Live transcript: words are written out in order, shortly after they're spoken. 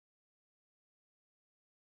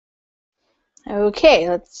Okay,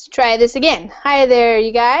 let's try this again. Hi there,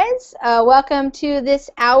 you guys. Welcome to this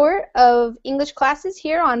hour of English classes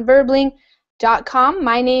here on Verbling.com.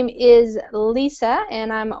 My name is Lisa,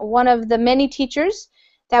 and I'm one of the many teachers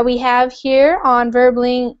that we have here on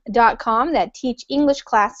Verbling.com that teach English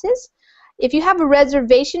classes. If you have a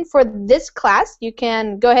reservation for this class, you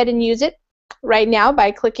can go ahead and use it right now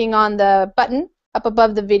by clicking on the button up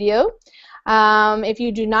above the video. If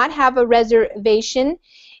you do not have a reservation,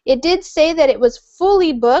 it did say that it was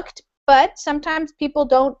fully booked, but sometimes people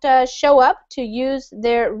don't show up to use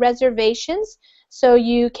their reservations, so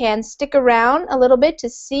you can stick around a little bit to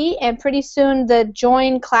see, and pretty soon the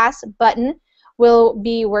join class button will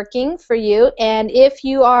be working for you. And if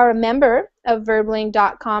you are a member of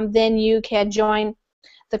Verbling.com, then you can join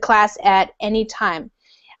the class at any time.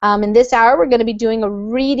 In this hour, we're going to be doing a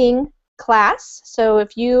reading class, so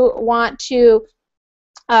if you want to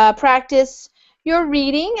practice your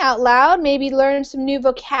reading out loud, maybe learn some new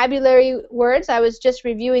vocabulary words. I was just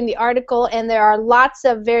reviewing the article, and there are lots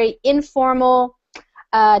of very informal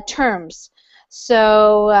terms.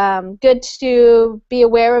 So good to be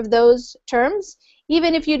aware of those terms.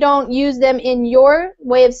 Even if you don't use them in your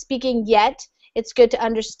way of speaking yet, it's good to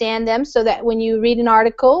understand them so that when you read an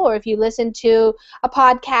article or if you listen to a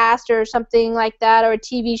podcast or something like that or a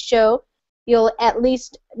TV show, you'll at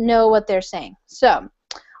least know what they're saying. So,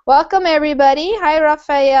 welcome everybody. Hi,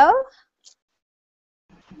 Rafael.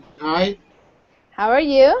 Hi, How are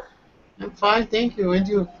you? I'm fine, thank you. And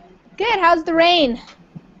you? Good. How's the rain?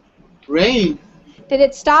 Rain? Did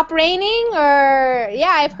it stop raining or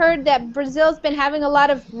yeah, I've heard that Brazil's been having a lot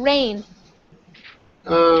of rain.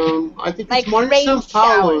 I think Like it's more in rain São showers.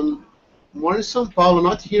 Paulo. More in São Paulo,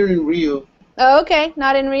 not here in Rio. Oh, okay.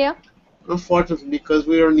 Not in Rio? Unfortunately, because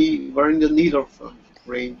we're in the need of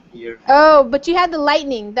rain here. Oh, but you had the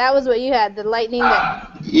lightning. That was what you had. The lightning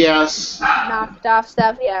that Yes. knocked off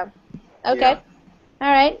stuff. Yeah. Okay. Yeah.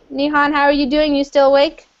 All right. Nihan, how are you doing? You still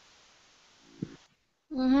awake?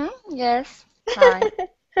 Yes. Fine.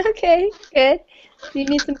 Okay, good. Do you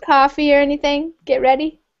need some coffee or anything? Get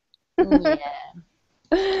ready. Yeah.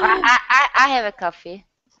 I have a coffee.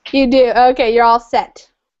 You do? Okay, you're all set.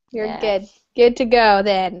 You're Yes. good. Good to go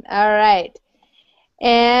then. All right.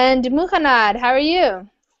 And Muhannad, how are you?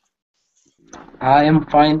 I am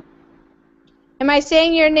fine. Am I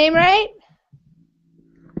saying your name right?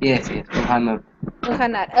 Yes, Muhammad.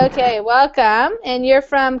 Muhannad. Okay, welcome. And you're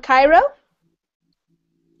from Cairo?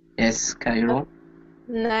 Yes, Cairo.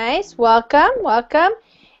 Nice. Welcome, welcome.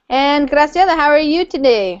 And Graciela, how are you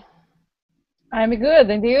today? I'm good,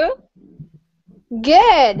 and you?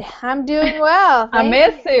 Good. I'm doing well. I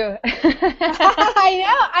miss you. I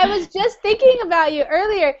know. I was just thinking about you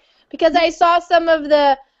earlier because I saw some of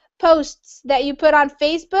the posts that you put on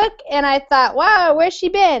Facebook, and I thought, wow, where's she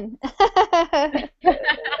been?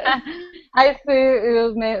 I see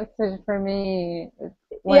your message for me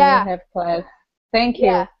when Yeah. you have class. Thank you.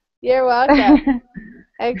 Yeah, you're welcome.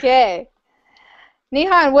 Okay.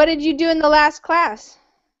 Nihan, what did you do in the last class?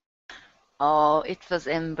 Oh, it was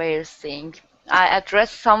embarrassing. I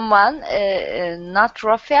addressed someone, not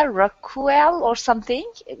Rafael, Raquel or something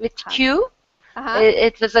with Q. Uh-huh.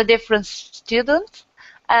 It was a different student,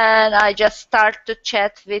 and I just start to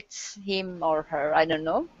chat with him or her, I don't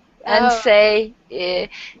know, and Oh. say,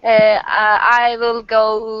 I will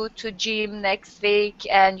go to gym next week,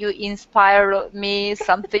 and you inspire me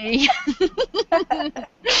something.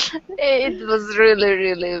 It was really,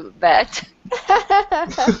 really bad.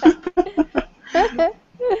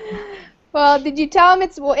 Well, did you tell him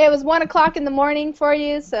it was 1 o'clock in the morning for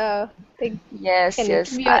you, so they Yes, can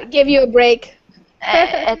yes. give you a break?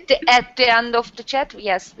 At the end of the chat,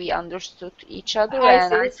 yes, we understood each other, I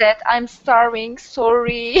and I see. said, "I'm starving,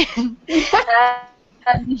 sorry."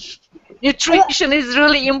 And nutrition is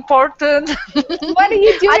really important. What are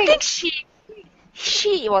you doing? I think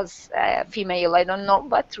she was female. I don't know,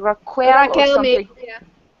 but Raquel or Raquel, something. maybe. Yeah.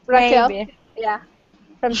 Raquel. Maybe. Yeah.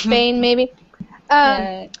 From Spain, maybe.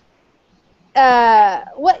 Yeah.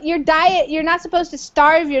 What your diet? You're not supposed to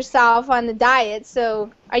starve yourself on the diet.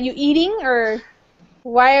 So, are you eating, or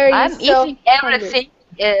why are you I'm so eating hungry? everything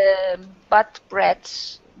but bread.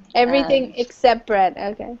 Everything except bread.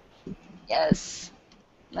 Okay. Yes.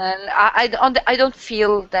 And I don't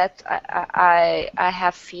feel that I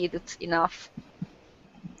have feed it enough.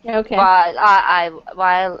 Okay.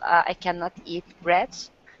 While I cannot eat bread,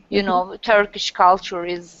 you know, Turkish culture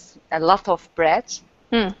is a lot of bread.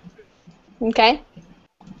 Okay.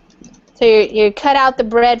 So you cut out the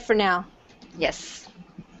bread for now. Yes.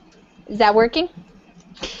 Is that working?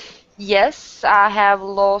 Yes, I have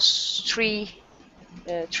lost 3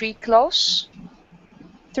 kilos.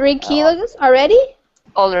 3 kilos already?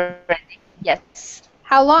 already. Yes,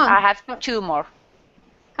 How long? I have 2 more.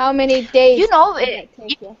 How many days? You know, did that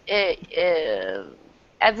take you?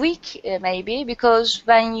 a week maybe, because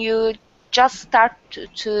when you just start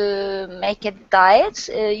to make a diet,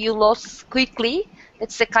 you lose quickly.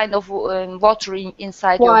 It's a kind of water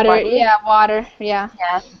inside your Water, body. yeah, water, yeah.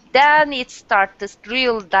 Yeah. Then it starts, this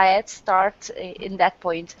real diet starts in that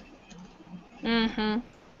point. Mm-hmm.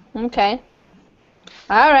 Okay.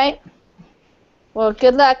 All right. Well,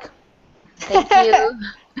 good luck. Thank you.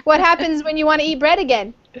 What happens when you want to eat bread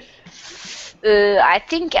again? I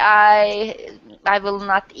think I will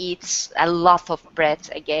not eat a lot of bread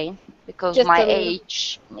again, because Just my a little.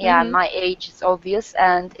 age, yeah, Mhm. my age is obvious,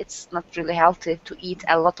 and it's not really healthy to eat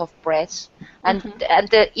a lot of bread. And Mhm.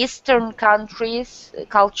 the Eastern countries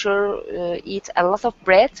culture eat a lot of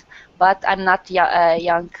bread, but I'm not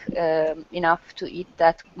young enough to eat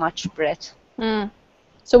that much bread. Mm.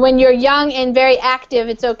 So when you're young and very active,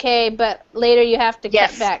 it's okay, but later you have to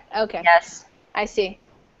cut Yes, back. Okay, yes, I see.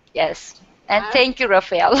 yes. And Uh, thank you,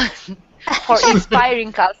 Rafael, for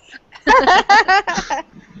inspiring us.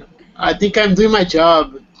 I think I'm doing my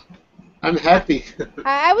job. I'm happy.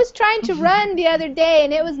 I was trying to run the other day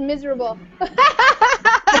and it was miserable.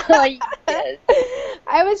 Yes.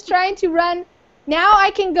 I was trying to run. Now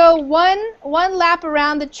I can go one lap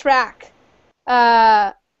around the track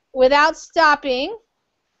without stopping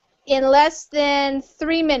in less than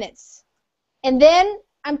 3 minutes. And then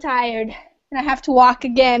I'm tired and I have to walk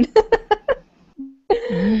again.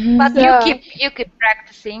 But So, you keep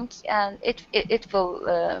practicing, and it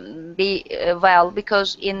will be well,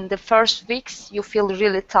 because in the first weeks you feel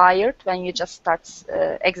really tired when you just start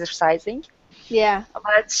exercising. yeah.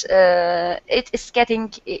 But it is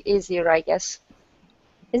getting easier, I guess.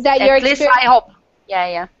 Is that your At least I experience, hope. Yeah,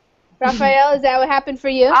 yeah. Raphael? Is that what happened for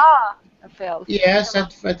you? Ah, Rafael. Yes,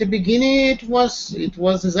 at the beginning it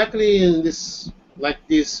was exactly in this like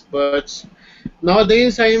this, but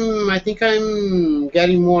nowadays I think I'm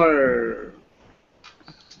getting more.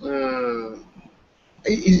 Uh,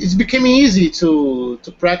 it's becoming easy to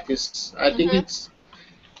practice. I think Mhm. it's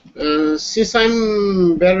since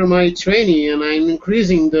I'm better my training and I'm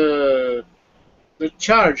increasing the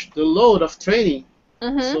load of training.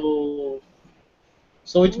 Mhm.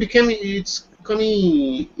 So it's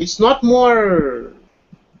coming. It's not more.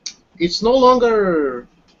 It's no longer.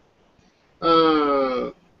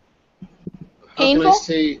 Uh, how can I Painful?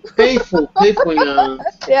 say painful? Painful.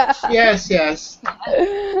 Yeah. Yes, yes.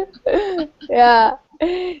 Yeah.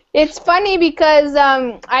 It's funny because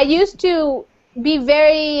I used to be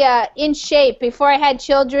very in shape before I had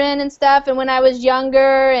children and stuff, and when I was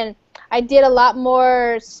younger, and I did a lot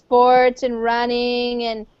more sports and running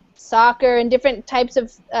and soccer and different types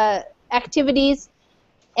of activities.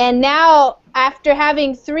 And now, after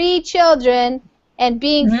having 3 children and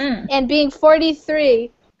Mm. being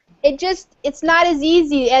 43, it's not as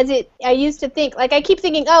easy as I used to think. Like I keep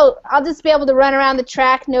thinking, oh, I'll just be able to run around the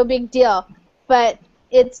track, no big deal. But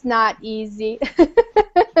it's not easy.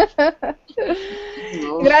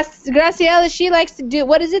 No. Graciela, she likes to do,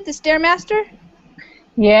 what is it, the Stairmaster?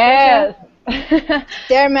 Yes.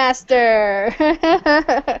 Stairmaster.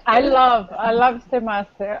 I love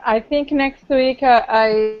Master. I think next week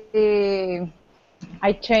I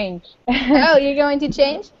change Oh, you're going to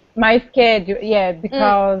change? my schedule. Yeah,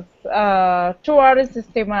 Mm, because 2 hours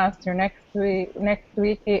Master. Next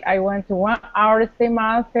week I want 1 hour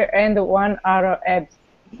Master and 1 hour abs.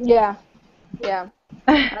 yeah, yeah,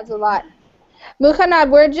 that's a lot. Muhannad,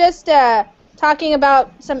 we're just talking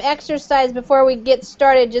about some exercise before we get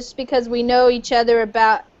started, just because we know each other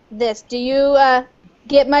about this. Do you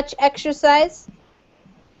get much exercise?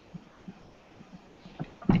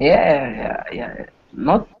 Yeah.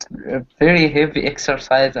 Not a very heavy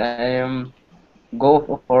exercise. I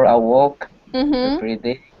go for a walk Mm-hmm. every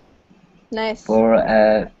day Nice. for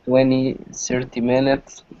 20, 30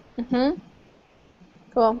 minutes. Mm-hmm.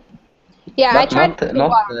 Cool. Yeah, I But try to not do a not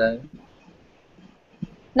walk.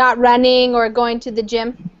 Not running or going to the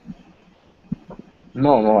gym.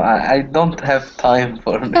 no. I don't have time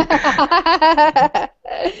for me.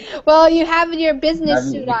 Well, you have your business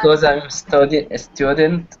suit on. Because I'm a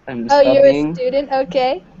student. I'm Oh, you're a studying. student?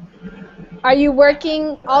 Okay. Are you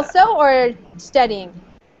working also or studying?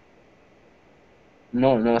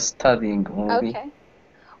 No, studying only. Okay.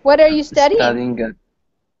 What are you studying? Studying.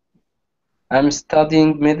 I'm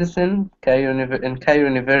studying medicine in Cairo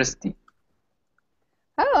University.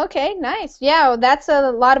 Oh, okay, nice. Yeah, well, that's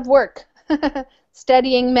a lot of work.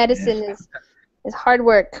 Studying Yes. medicine is hard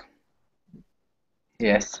work.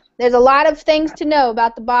 Yes. There's a lot of things to know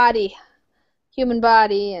about the body, human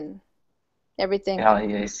body, and everything. Yeah,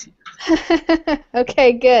 yes.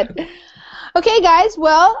 Okay, good. Okay, guys,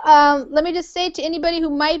 well, let me just say to anybody who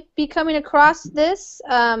might be coming across this,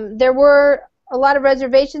 there were a lot of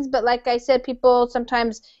reservations, but like I said, people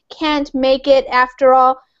sometimes can't make it after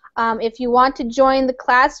all. If you want to join the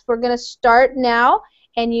class, we're going to start now,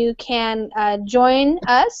 and you can join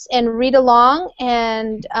us and read along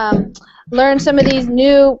and learn some of these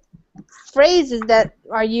new phrases that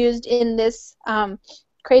are used in this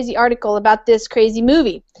crazy article about this crazy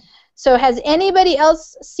movie. So has anybody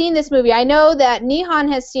else seen this movie? I know that Nihan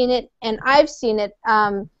has seen it, and I've seen it.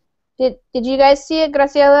 Did you guys see it,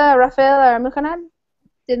 Graciela, Rafael, or Muhammad?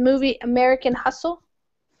 The movie American Hustle?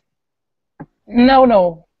 No,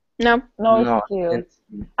 No? no, No. still.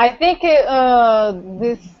 I think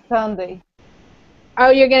this Sunday. Oh,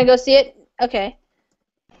 you're going to go see it? Okay.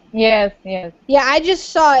 Yes, yes. Yeah, I just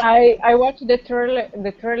saw it. I watched the trailer.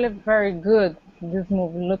 The trailer very good. This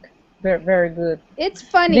movie looks very, very good. It's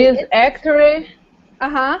funny. This actor,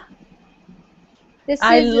 Uh-huh.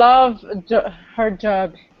 I love her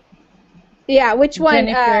job. Yeah, which one?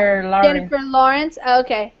 Jennifer Lawrence. Jennifer Lawrence. Oh,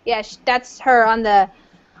 okay, yeah, that's her on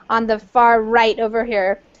the far right over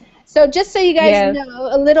here. So just so you guys know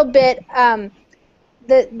a little bit,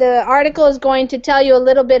 the article is going to tell you a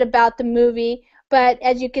little bit about the movie. But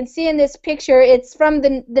as you can see in this picture, it's from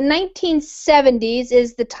the 1970s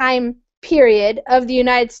is the time period of the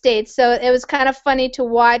United States. So it was kind of funny to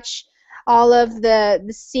watch all of the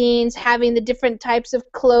scenes having the different types of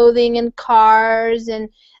clothing and cars and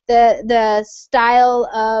the style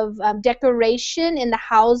of decoration in the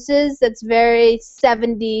houses that's very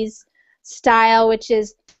 70s style, which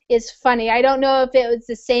is funny. I don't know if it was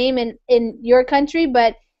the same in your country,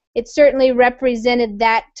 but it certainly represented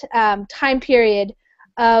that time period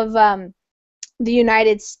of the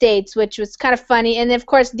United States, which was kind of funny. And of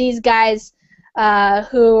course, these guys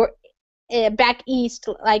who back east,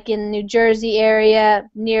 like in New Jersey area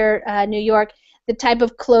near New York, the type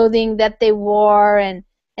of clothing that they wore and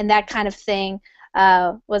that kind of thing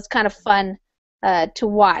was kind of fun to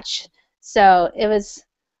watch. So it was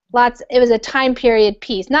a time period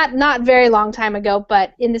piece, not very long time ago,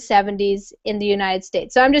 but in the 70s in the United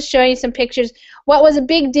States. So I'm just showing you some pictures. What was a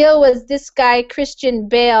big deal was this guy, Christian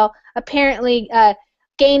Bale, apparently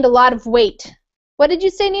gained a lot of weight. What did you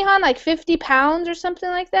say, Nihan? Like 50 pounds or something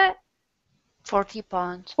like that? 40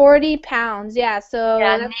 pounds. 40 pounds, yeah. So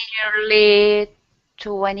yeah, nearly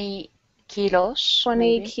 20 kilos. 20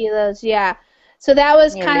 maybe. kilos, yeah. So that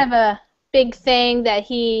was Nearly. kind of a big thing that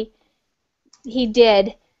he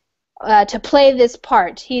did to play this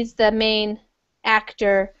part. He's the main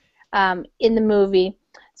actor in the movie.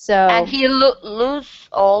 So. And he lose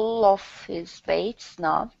all of his weight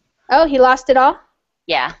now. Oh, he lost it all?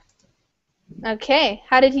 Yeah. Okay.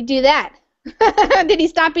 How did he do that? Did he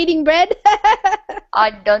stop eating bread? I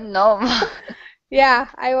don't know. Yeah,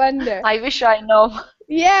 I wonder. I wish I know.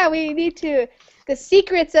 Yeah, we need to. The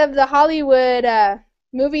secrets of the Hollywood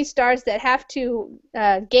movie stars that have to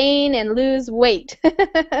gain and lose weight.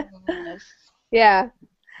 Yes. Yeah.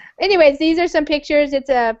 Anyways, these are some pictures. It's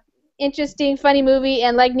a interesting, funny movie,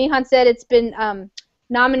 and like Nihan said, it's been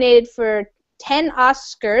nominated for 10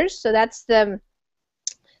 Oscars. So that's the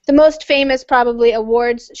most famous, probably,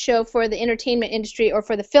 awards show for the entertainment industry or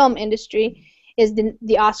for the film industry is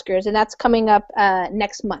the Oscars, and that's coming up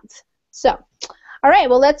next month. So, all right,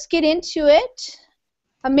 well, let's get into it.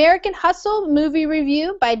 American Hustle movie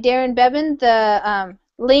review by Darren Bevan. The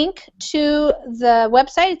link to the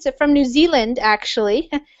website, it's from New Zealand,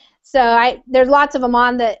 actually. So there's lots of them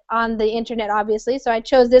on the internet, obviously. So I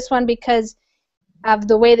chose this one because of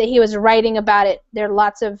the way that he was writing about it. There are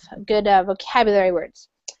lots of good vocabulary words.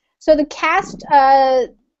 So the cast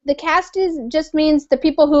just means the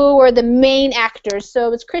people who were the main actors. So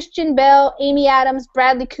it was Christian Bale, Amy Adams,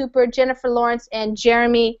 Bradley Cooper, Jennifer Lawrence, and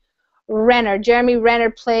Jeremy Renner. Jeremy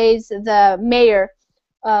Renner plays the mayor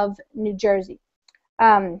of New Jersey,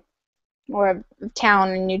 or a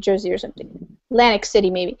town in New Jersey or something. Atlantic City,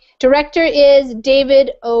 maybe. Director is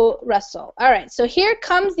David O. Russell. All right, so here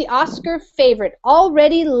comes the Oscar favorite,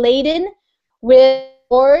 already laden with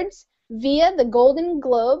awards via the Golden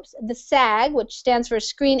Globes, the SAG, which stands for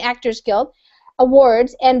Screen Actors Guild,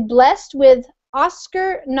 awards, and blessed with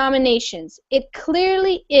Oscar nominations. It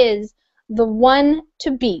clearly is the one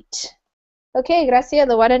to beat. Okay,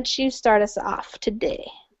 Graciela, why don't you start us off today?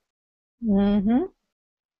 Mm-hmm.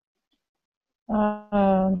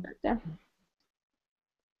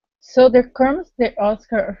 So there comes the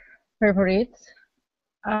Oscar favorites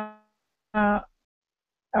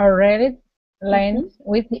already lined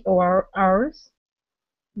with the hours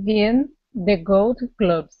being the Gold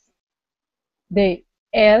Globes, the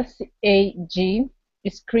SAG,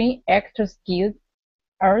 Screen Actors Guild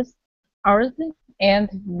Awards, and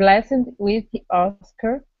blessed with the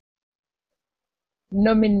Oscar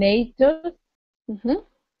nominated. Mhm.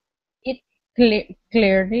 It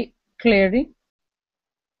clearly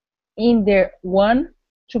in their want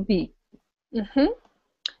to be. Mhm.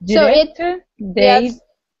 So it, Director yes, Dave.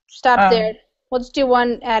 stop there. Let's do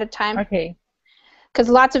one at a time, Okay. because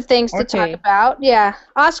lots of things to talk Okay. about. Yeah.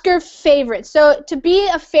 Oscar favorite. So to be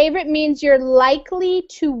a favorite means you're likely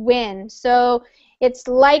to win. So it's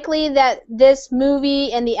likely that this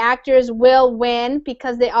movie and the actors will win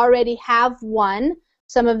because they already have won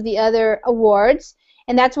some of the other awards.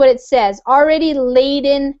 And that's what it says. Already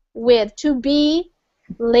laden with. To be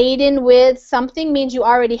laden with something means you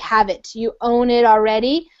already have it. You own it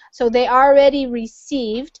already. So they already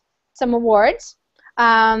received some awards.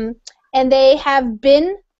 And they have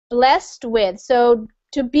been blessed with. So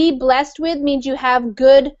to be blessed with means you have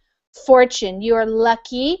good fortune. You are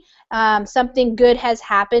lucky. Something good has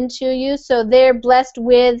happened to you. So they're blessed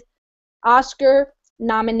with Oscar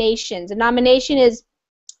nominations. A nomination is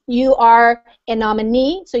you are a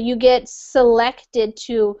nominee, so you get selected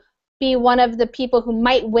to be one of the people who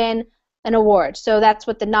might win an award. So that's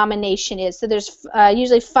what the nomination is. So there's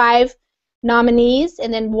usually 5 nominees,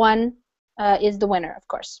 and then one is the winner, of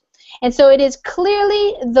course. And so it is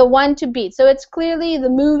clearly the one to beat. So it's clearly the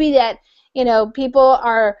movie that, you know, people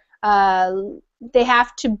are they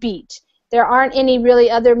have to beat. There aren't any really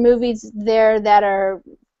other movies there that are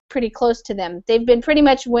pretty close to them. They've been pretty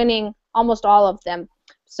much winning almost all of them.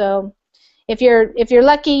 So if you're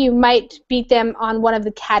lucky, you might beat them on one of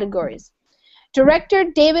the categories. Director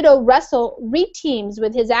David O. Russell reteams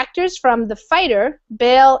with his actors from The Fighter,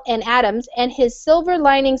 Bale and Adams, and his Silver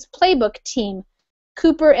Linings Playbook team,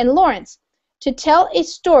 Cooper and Lawrence, to tell a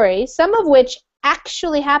story, some of which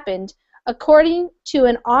actually happened, according to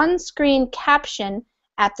an on-screen caption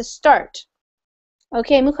at the start.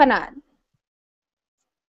 Okay, Mukhanad.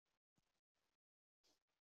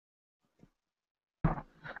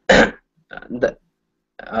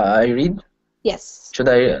 I read? Yes. Should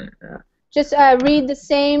I? Just read the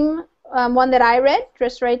same one that I read,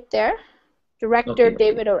 just right there. Director Okay.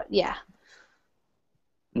 David O. Yeah.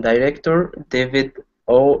 Director David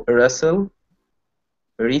O. Russell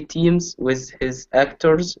reteams with his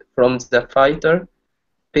actors from The Fighter,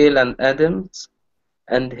 Bale and Adams,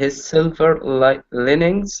 and his Silver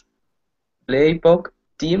Linings Playbook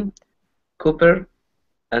team, Cooper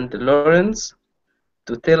and Lawrence,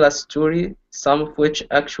 to tell a story, some of which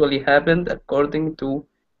actually happened according to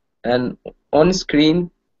an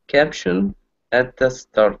on-screen caption at the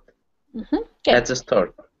start. Okay. At the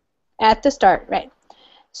start. At the start, right.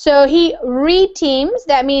 So he reteams,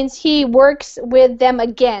 that means he works with them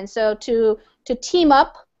again. So to team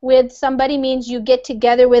up with somebody means you get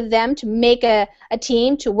together with them to make a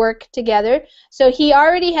team, to work together. So he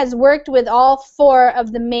already has worked with all 4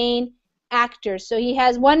 of the main actors. So he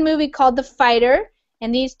has one movie called The Fighter,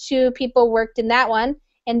 and these 2 people worked in that one.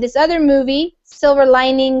 And this other movie, Silver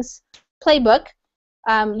Linings Playbook,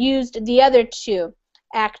 used the other 2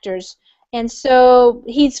 actors. And so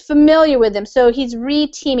he's familiar with them. So he's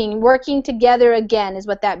reteaming, working together again is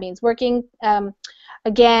what that means. Working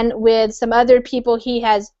again with some other people he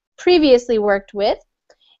has previously worked with.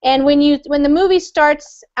 And when the movie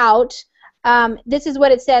starts out, this is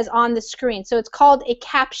what it says on the screen. So it's called a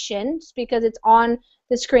caption just because it's on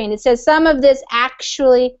the screen. It says some of this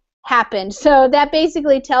actually happened. So that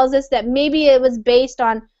basically tells us that maybe it was based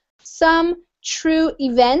on some true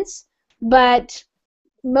events, but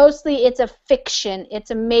mostly it's a fiction.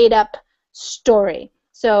 It's a made-up story.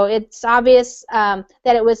 So it's obvious that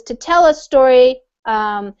it was to tell a story,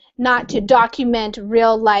 not to document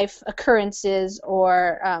real-life occurrences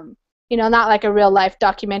or, not like a real-life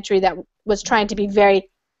documentary that was trying to be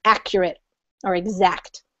very accurate or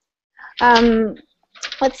exact.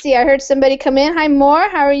 Let's see. I heard somebody come in. Hi, Moore.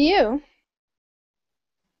 How are you?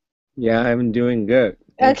 Yeah, I'm doing good.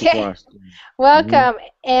 Thank you for Okay. asking. Welcome.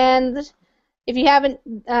 And if you haven't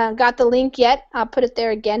got the link yet, I'll put it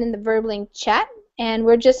there again in the Verbling chat. And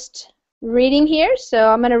we're just reading here, so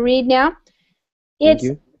I'm going to read now. Thank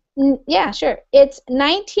you. Yeah, sure. It's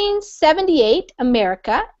 1978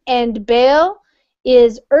 America, and Bale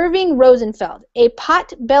is Irving Rosenfeld, a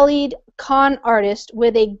pot-bellied con artist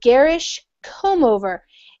with a garish comb-over,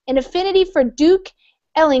 an affinity for Duke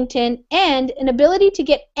Ellington, and an ability to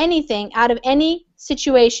get anything out of any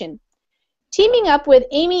situation. Teaming up with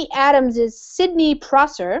Amy Adams' Sidney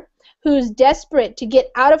Prosser, who's desperate to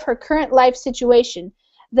get out of her current life situation,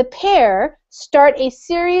 the pair start a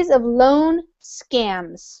series of loan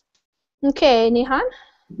scams. Okay, Nihan?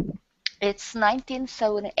 It's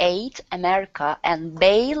 1978 America, and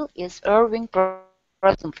Bale is Irving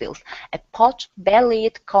Rosenfield, a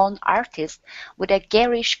pot-bellied con artist with a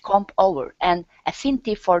garish comb-over, an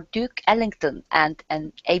affinity for Duke Ellington, and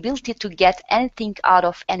an ability to get anything out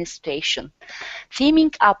of any situation.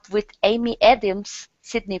 Teaming up with Amy Adams,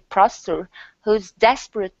 Sidney Presser, who's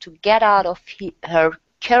desperate to get out of her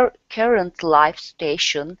current life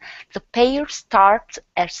situation, the pair start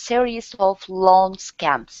a series of loan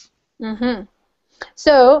scams. Mm-hmm.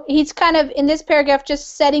 So he's kind of, in this paragraph,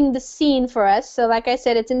 just setting the scene for us. So like I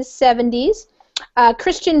said, it's in the 70s.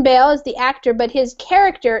 Christian Bale is the actor, but his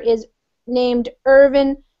character is named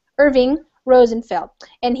Irving Rosenfeld.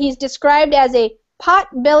 And he's described as a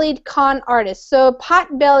pot-bellied con artist. So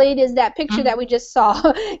pot-bellied is that picture that we just saw.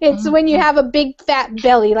 It's when you have a big fat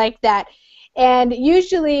belly like that. And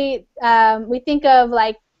usually we think of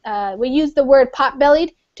like, we use the word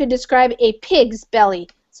pot-bellied to describe a pig's belly.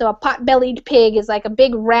 So a pot-bellied pig is like a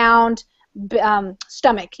big round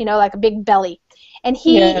stomach, you know, like a big belly. And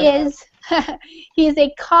he is he's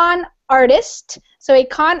a con artist. So a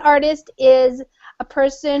con artist is a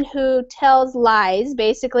person who tells lies,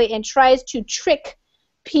 basically, and tries to trick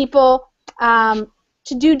people to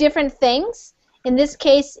do different things. In this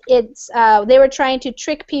case, it's they were trying to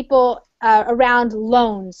trick people around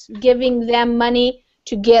loans, giving them money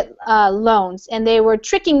to get loans, and they were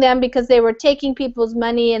tricking them because they were taking people's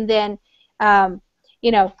money and then,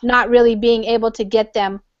 you know, not really being able to get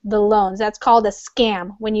them the loans. That's called a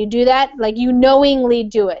scam. When you do that, like, you knowingly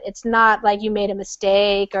do it. It's not like you made a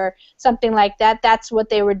mistake or something like that. That's what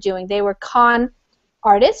they were doing. They were con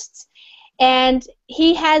artists, and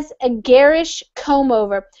he has a garish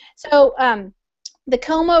comb-over. So the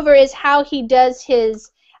comb-over is how he does his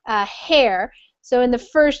hair. So in the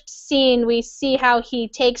first scene, we see how he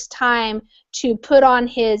takes time to put on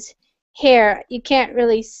his hair. You can't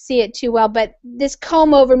really see it too well, but this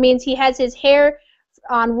comb-over means he has his hair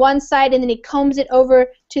on one side and then he combs it over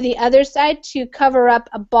to the other side to cover up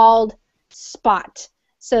a bald spot.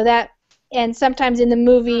 So that, and sometimes in the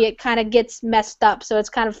movie it kind of gets messed up, so it's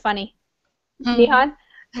kind of funny. Nihan?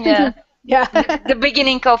 Yeah. Yeah. The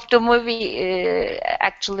beginning of the movie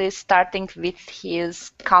actually starting with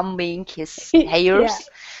his combing his hairs. Yeah.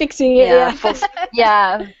 Fixing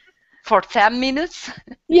it, For 10 minutes.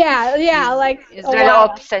 Yeah, like It's very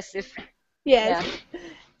obsessive. Yes. Yeah.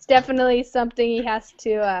 It's definitely something he has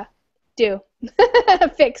to do.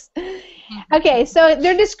 Fix. Okay, so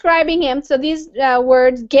they're describing him. So these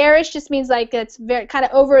words, garish just means like it's very kind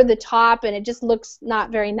of over the top, and it just looks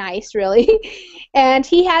not very nice, really. And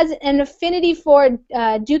he has an affinity for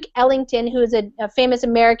Duke Ellington, who is a famous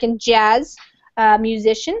American jazz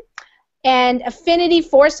musician. And affinity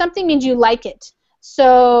for something means you like it.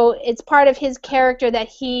 So it's part of his character that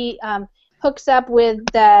he hooks up with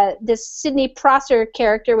this Sidney Presser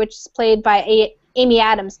character, which is played by Amy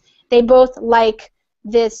Adams. They both like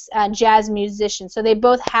this jazz musician, so they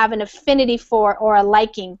both have an affinity for or a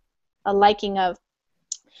liking of.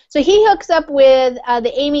 So he hooks up with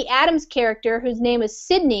the Amy Adams character, whose name is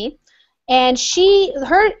Sydney, and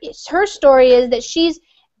her story is that she's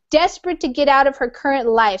desperate to get out of her current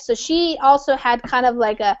life. So she also had kind of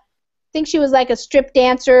like I think she was like a strip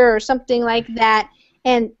dancer or something like that,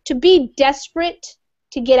 and to be desperate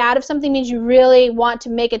to get out of something means you really want to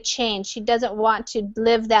make a change. She doesn't want to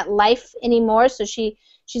live that life anymore, so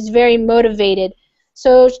she's very motivated.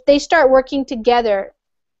 So they start working together,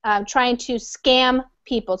 trying to scam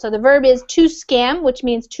people. So the verb is to scam, which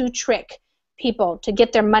means to trick people to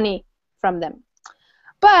get their money from them.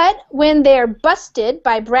 But when they're busted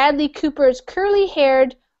by Bradley Cooper's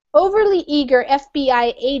curly-haired, overly eager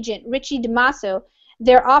FBI agent, Richie DiMasso,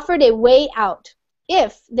 they're offered a way out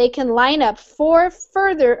if they can line up 4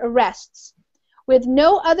 further arrests. With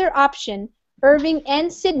no other option, Irving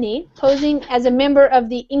and Sydney, posing as a member of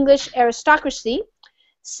the English aristocracy,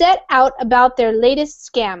 set out about their latest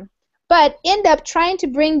scam, but end up trying to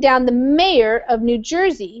bring down the mayor of New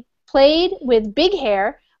Jersey, played with big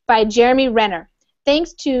hair by Jeremy Renner,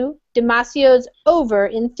 thanks to DiMasso's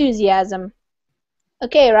over-enthusiasm.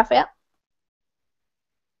 Okay, Rafael.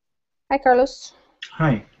 Hi, Carlos.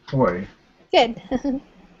 Hi, how are you? Good.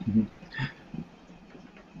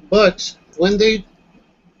 But when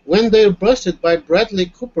they're busted by Bradley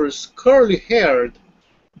Cooper's curly-haired,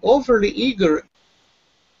 overly eager.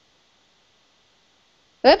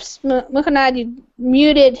 Oops, Muhammad, you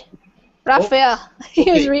muted Rafael. Okay.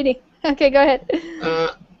 He was reading. Okay, go ahead.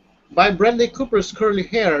 By Bradley Cooper's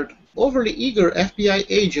curly-haired, overly eager FBI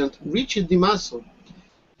agent Richie DiMasso,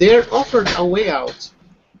 they're offered a way out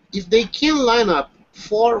if they can line up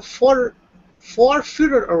 4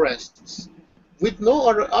 further arrests. With no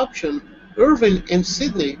other option, Irving and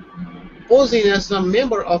Sidney, posing as a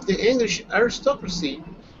member of the English aristocracy,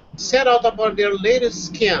 set out about their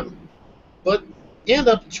latest scam, but end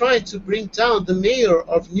up trying to bring down the mayor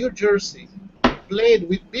of New Jersey, played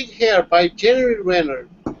with big hair by Jeremy Renner,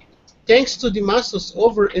 thanks to the master's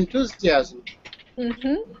over-enthusiasm.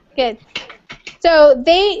 Good. So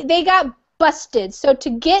they got busted. So to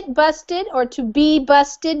get busted or to be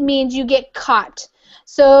busted means you get caught.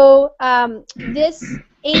 So this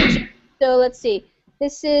agent, so let's see.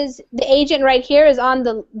 This is the agent right here is on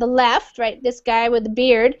the left, right? This guy with the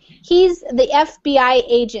beard. He's the FBI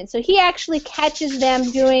agent. So he actually catches them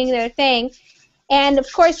doing their thing. And,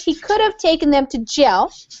 of course, he could have taken them to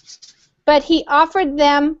jail, but he offered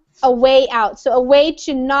them a way out. So a way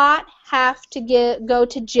to not have to go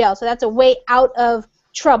to jail. So that's a way out of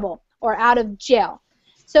trouble or out of jail.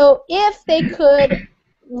 So if they could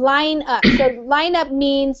line up. So line up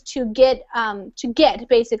means to get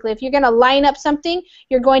basically. If you're going to line up something,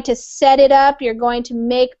 you're going to set it up, you're going to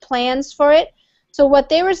make plans for it. So what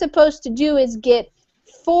they were supposed to do is get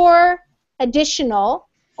 4 additional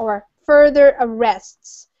or further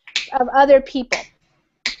arrests of other people.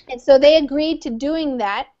 And so they agreed to doing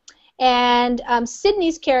that. And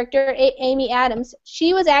Sydney's character, Amy Adams,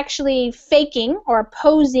 she was actually faking or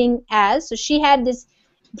posing as, so she had this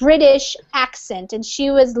British accent, and she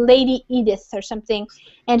was Lady Edith or something,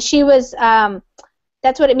 and she was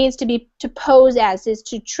that's what it means to pose as, is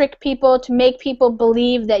to trick people, to make people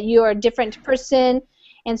believe that you are a different person.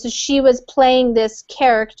 And so she was playing this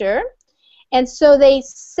character, and so they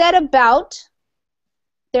set about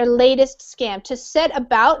their latest scam. To set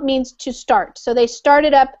about means to start. So they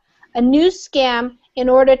started up a new scam in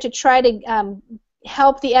order to try to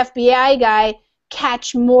help the FBI guy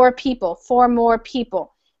catch more people, 4 more people.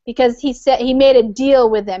 Because he said he made a deal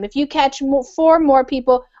with them. If you catch 4 more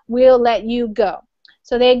people, we'll let you go.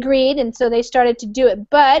 So they agreed, and so they started to do it.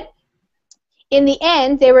 But in the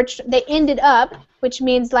end, they ended up, which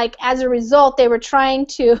means like as a result, they were trying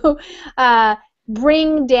to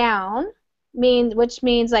bring down, which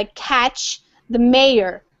means like catch the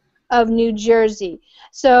mayor of New Jersey.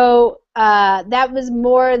 So that was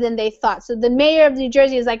more than they thought. So the mayor of New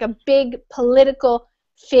Jersey is like a big political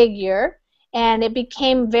figure. And it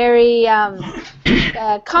became very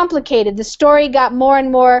complicated. The story got more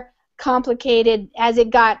and more complicated as it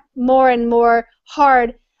got more and more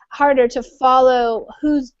harder to follow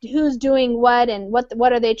who's doing what and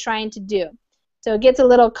what are they trying to do. So it gets a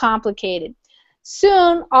little complicated.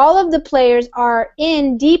 Soon, all of the players are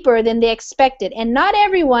in deeper than they expected, and not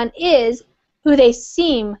everyone is who they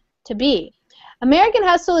seem to be. American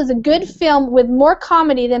Hustle is a good film with more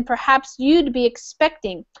comedy than perhaps you'd be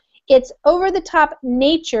expecting. Its over-the-top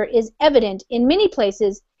nature is evident in many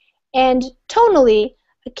places, and tonally,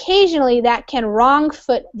 occasionally that can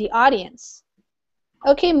wrong-foot the audience.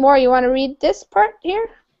 Okay, Moore, you want to read this part here?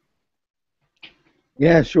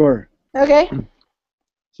 Yeah, sure. Okay.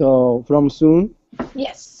 So, from Soon?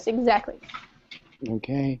 Yes, exactly.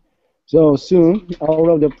 Okay. So, soon, all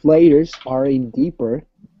of the players are in deeper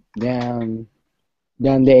than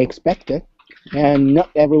they expected, and not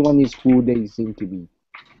everyone is who they seem to be.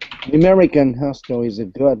 American Hustle is a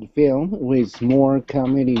good film with more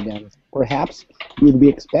comedy than perhaps you'd be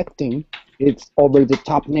expecting. Its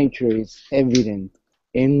over-the-top nature is evident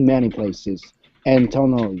in many places, and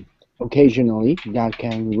tonally, occasionally, that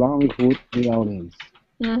can wrong-foot the audience.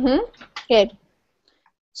 Good.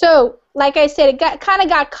 So, like I said, it kind of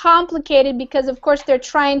got complicated because, of course, they're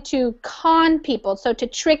trying to con people, so to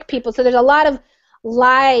trick people. So there's a lot of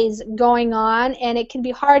lies going on, and it can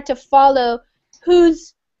be hard to follow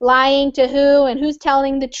who's lying to who and who's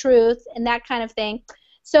telling the truth and that kind of thing.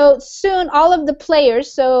 So soon all of the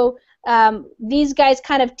players, so these guys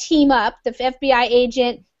kind of team up. The FBI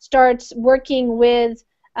agent starts working with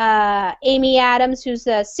Amy Adams, who's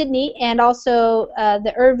Sydney, and also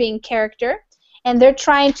the Irving character, and they're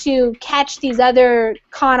trying to catch these other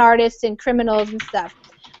con artists and criminals and stuff.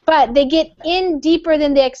 But they get in deeper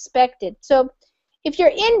than they expected. So if you're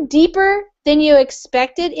in deeper than you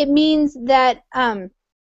expected, it means that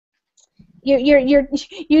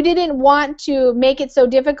you didn't want to make it so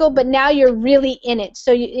difficult, but now you're really in it.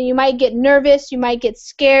 So you might get nervous, you might get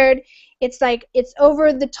scared. It's like it's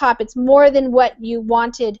over the top. It's more than what you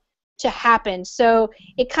wanted to happen. So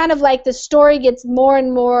it kind of like the story gets more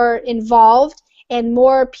and more involved, and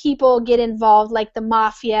more people get involved, like the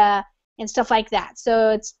mafia and stuff like that.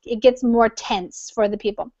 So it gets more tense for the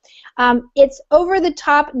people. Its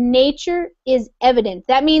over-the-top nature is evident.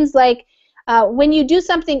 That means like when you do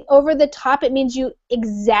something over the top, it means you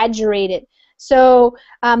exaggerate it. So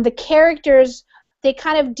the characters, they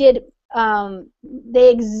kind of did they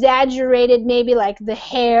exaggerated maybe like the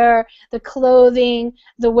hair, the clothing,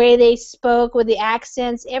 the way they spoke with the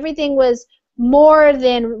accents. Everything was more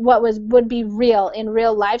than what would be real in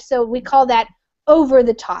real life. So we call that over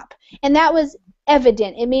the top. And that was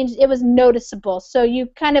evident. It means it was noticeable. So you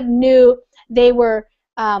kind of knew they were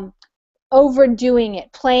overdoing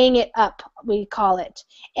it, playing it up, we call it.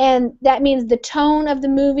 And that means the tone of the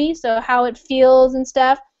movie, so how it feels and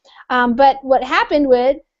stuff. But what happened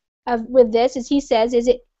with this, as he says, is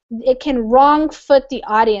it can wrong foot the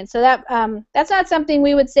audience. So that's not something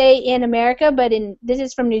we would say in America, but this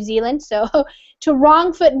is from New Zealand. So to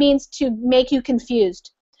wrong foot means to make you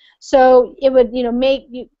confused. So it would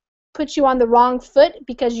put you on the wrong foot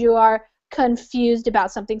because you are confused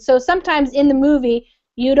about something. So sometimes in the movie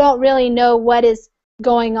you don't really know what is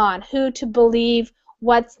going on, who to believe,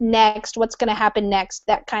 what's next, what's going to happen next,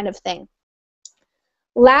 that kind of thing.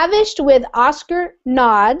 Lavished with Oscar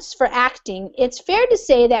nods for acting, it's fair to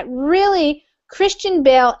say that really Christian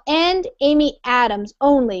Bale and Amy Adams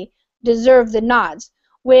only deserve the nods,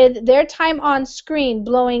 with their time on screen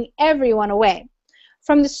blowing everyone away.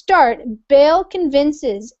 From the start, Bale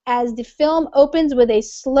convinces as the film opens with a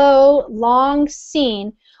slow, long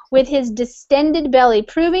scene with his distended belly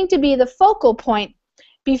proving to be the focal point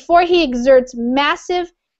before he exerts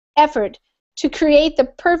massive effort to create the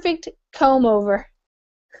perfect comb-over.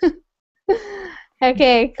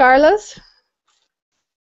 Okay, Carlos?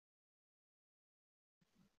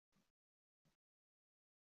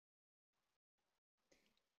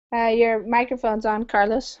 Your microphone's on,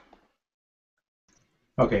 Carlos.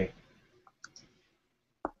 Okay.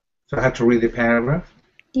 So I have to read the paragraph?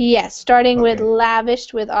 Yes, starting with Okay.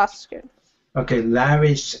 lavished with Oscar. Okay,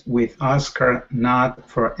 lavished with Oscar nod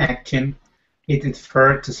for acting. It is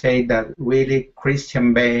fair to say that really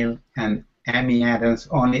Christian Bale and Amy Adams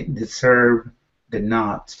only deserve the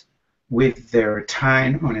nods, with their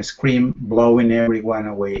time on screen blowing everyone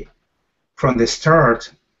away. From the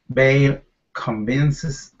start, Bale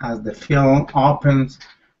convinces as the film opens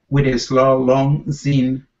with a slow, long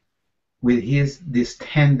scene with his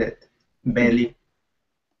distended belly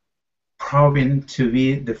proving to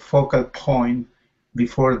be the focal point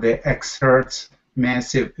before they exert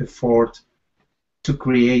massive effort to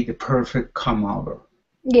create the perfect come-over.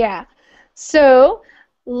 Yeah. So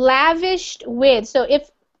lavished with. So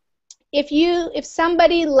if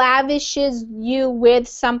somebody lavishes you with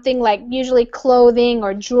something like usually clothing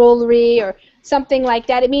or jewelry or something like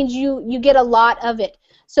that, it means you get a lot of it.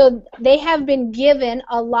 So they have been given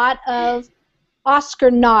a lot of Oscar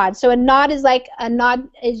nod. So a nod is like a nod.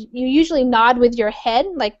 You usually nod with your head,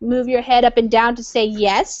 like move your head up and down to say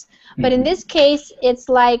yes. But in this case, it's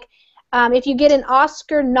like if you get an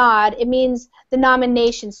Oscar nod, it means the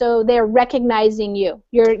nomination. So they're recognizing you.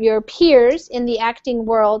 Your peers in the acting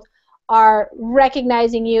world are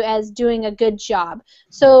recognizing you as doing a good job.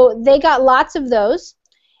 So they got lots of those.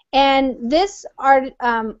 And this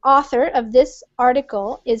author of this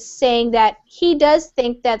article is saying that he does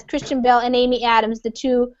think that Christian Bale and Amy Adams, the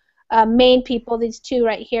two main people, these two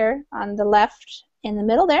right here on the left in the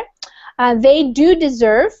middle there, they do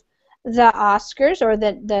deserve the Oscars or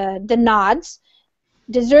the nods.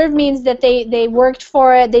 Deserve means that they worked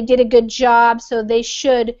for it, they did a good job, so they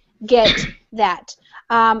should get that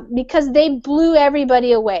because they blew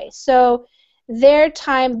everybody away. So their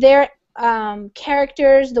time, their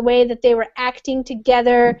characters, the way that they were acting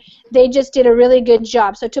together, they just did a really good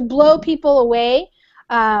job. So to blow people away,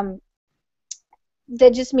 that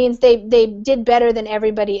just means they did better than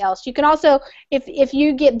everybody else. You can also, if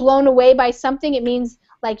you get blown away by something, it means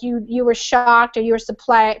like you were shocked or you were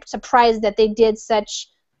surprised that they did such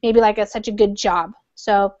a good job.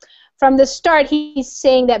 So from the start, he's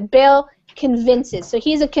saying that Bale convinces. So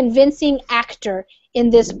he's a convincing actor in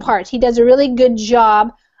this part. He does a really good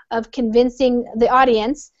job of convincing the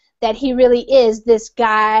audience that he really is this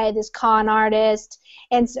guy, this con artist,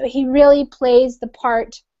 and so he really plays the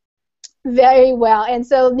part very well. And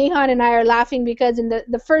so Nihan and I are laughing because in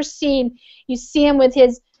the first scene, you see him with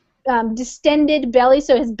his distended belly,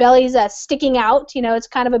 so his belly's sticking out. You know, it's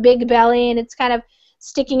kind of a big belly, and it's kind of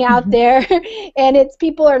sticking out there, and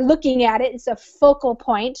people are looking at it. It's a focal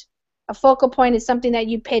point. A focal point is something that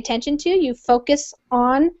you pay attention to, you focus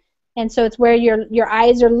on. And so it's where your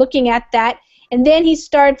eyes are looking at that. And then he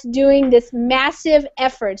starts doing this massive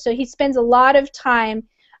effort. So he spends a lot of time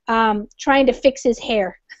trying to fix his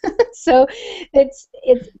hair. So it's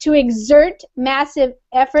to exert massive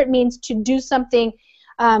effort means to do something,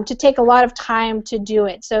 to take a lot of time to do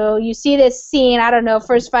it. So you see this scene, I don't know,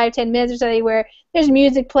 first 5-10 minutes or something where there's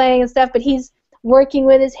music playing and stuff, but he's working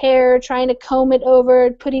with his hair, trying to comb it over,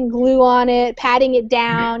 putting glue on it, patting it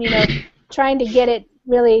down, trying to get it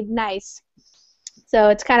really nice. So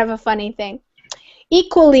it's kind of a funny thing.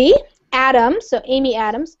 Equally, Adams, so Amy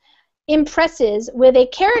Adams, impresses with a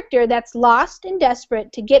character that's lost and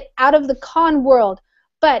desperate to get out of the con world,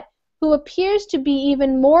 but who appears to be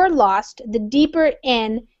even more lost the deeper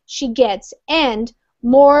in she gets and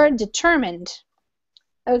more determined.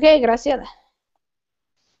 Okay, Graciela.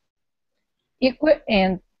 Equal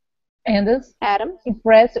and Adams. Adam.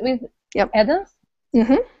 Impressed with Adams.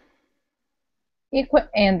 Mm-hmm. Equal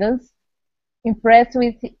Adams. Impressed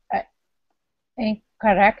with a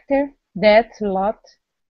character that's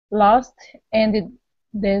lost and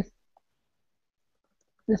desperate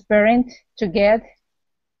to get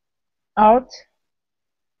out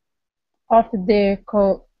of the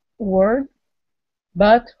cold world,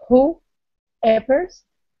 but who appears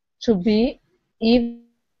to be even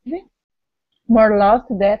more lost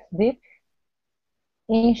that deep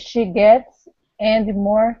in she gets and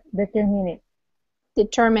more determined.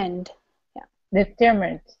 Determined. Yeah.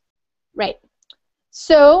 Determined. Right.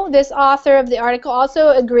 So this author of the article also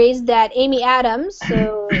agrees that Amy Adams,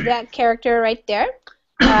 so that character right there,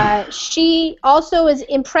 she also is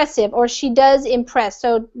impressive, or she does impress.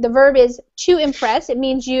 So the verb is to impress. It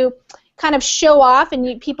means you kind of show off,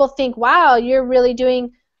 and people think, wow, you're really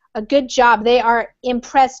doing a good job. They are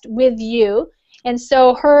impressed with you. And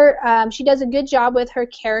so she does a good job with her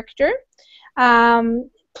character,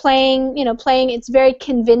 playing. It's very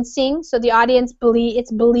convincing, so the audience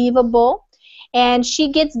it's believable. And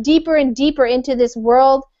she gets deeper and deeper into this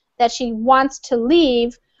world that she wants to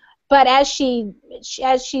leave, but as she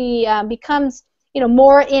becomes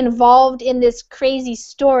more involved in this crazy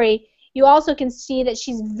story, you also can see that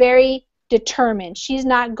she's very determined. She's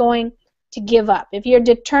not going to give up. If you're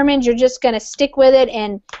determined, you're just going to stick with it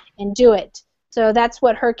and do it. So that's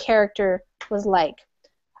what her character was like.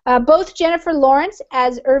 Both Jennifer Lawrence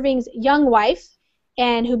as Irving's young wife,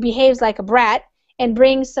 and who behaves like a brat and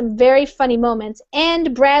brings some very funny moments,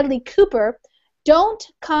 and Bradley Cooper don't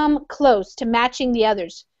come close to matching the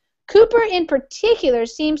others. Cooper in particular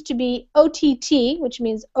seems to be OTT, which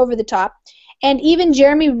means over the top, and even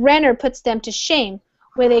Jeremy Renner puts them to shame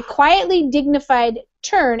with a quietly dignified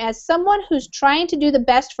turn as someone who's trying to do the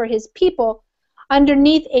best for his people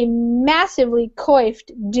underneath a massively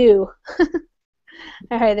coiffed do.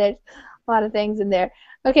 All right, there's a lot of things in there.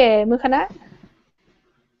 Okay, Mukhanat?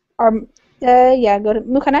 Yeah, go to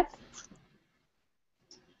Mukhanat.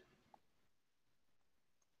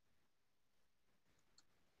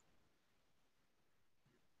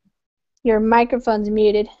 Your microphone's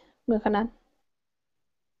muted, Mukhanat.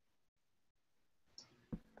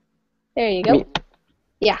 There you go.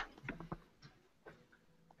 Yeah.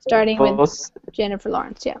 Starting with Jennifer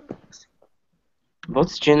Lawrence, yeah.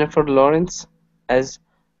 Both Jennifer Lawrence as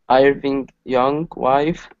Irving's young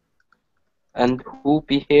wife, and who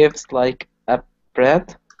behaves like a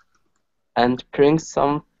brat and brings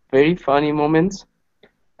some very funny moments,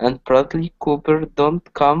 and Bradley Cooper don't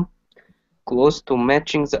come close to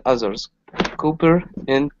matching the others. Cooper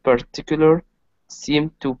in particular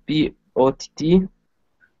seemed to be OTT,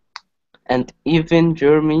 and even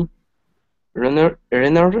Jeremy Renner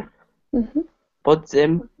put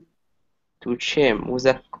them to shame with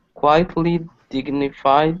a quietly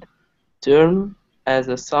dignified turn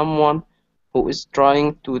as someone who is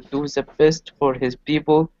trying to do the best for his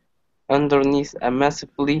people underneath a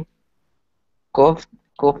massively coiffed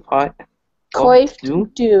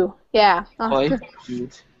do. Yeah. Coiffed do.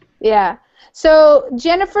 Yeah. So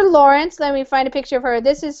Jennifer Lawrence, let me find a picture of her.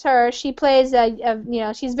 This is her. She plays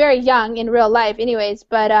she's very young in real life anyways,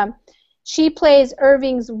 but she plays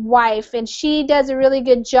Irving's wife, and she does a really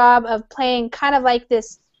good job of playing kind of like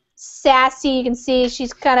this sassy. You can see she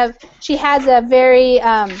has a very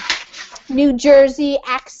New Jersey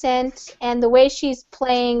accent, and the way she's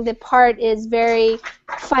playing the part is very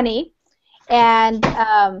funny. And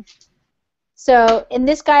so, in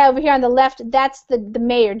this guy over here on the left, that's the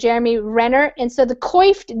mayor, Jeremy Renner. And so the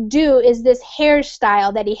coiffed do is this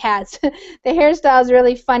hairstyle that he has. The hairstyle is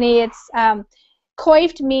really funny. It's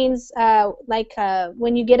coiffed means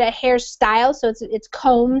when you get a hairstyle, so it's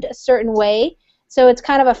combed a certain way. So it's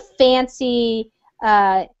kind of a fancy,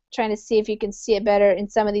 trying to see if you can see it better in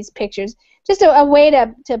some of these pictures. Just a way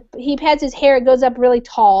to he has his hair, it goes up really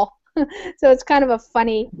tall. So it's kind of a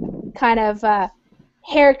funny kind of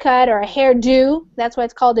haircut or a hairdo. That's why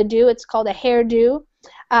it's called a do. It's called a hairdo.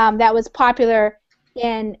 That was popular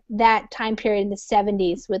in that time period in the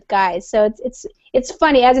 70s with guys. So it's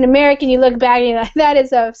funny. As an American, you look back and you're like, that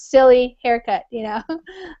is a silly haircut,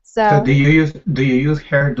 So do you use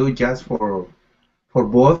hairdo just for For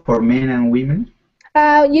both, for men and women?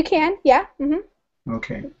 You can, yeah.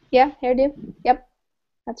 Okay. Yeah, hairdo. Yep,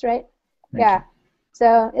 that's right. Thank Yeah.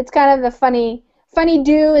 So it's kind of a funny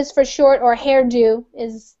do is for short, or hairdo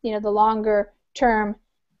is the longer term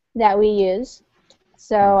that we use.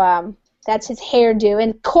 So that's his hairdo,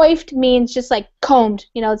 and coiffed means just like combed.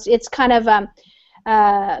 It's kind of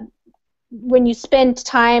when you spend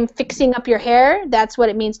time fixing up your hair, that's what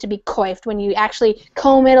it means to be coiffed. When you actually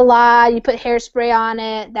comb it a lot, you put hairspray on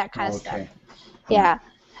it, that kind of stuff. Yeah.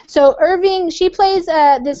 So Irving, she plays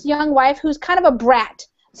this young wife who's kind of a brat.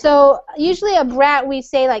 So usually a brat, we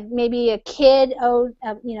say like maybe a kid, a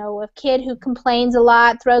kid who complains a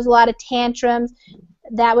lot, throws a lot of tantrums.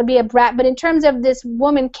 That would be a brat. But in terms of this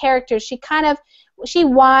woman character, she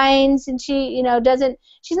whines, and she doesn't.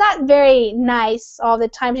 She's not very nice all the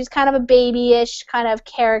time. She's kind of a babyish kind of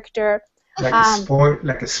character. Like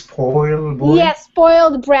a spoiled boy. Yeah,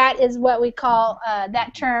 spoiled brat is what we call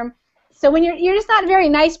that term. So when you're just not a very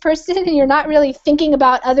nice person, and you're not really thinking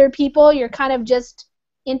about other people, you're kind of just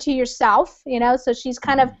into yourself, So she's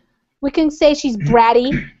kind of, we can say she's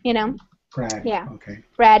bratty, Bratty. Yeah. Okay.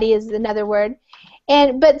 Bratty is another word.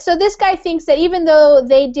 But so this guy thinks that even though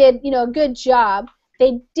they did, a good job,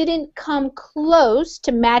 they didn't come close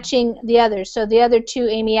to matching the others. So the other two,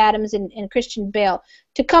 Amy Adams and Christian Bale.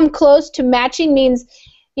 To come close to matching means,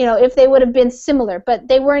 if they would have been similar, but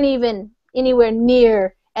they weren't even anywhere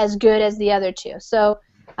near as good as the other two. So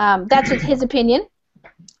that's his opinion.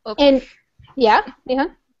 Okay. And yeah.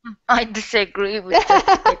 I disagree with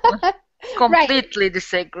that. Completely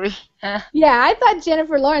disagree. Yeah, I thought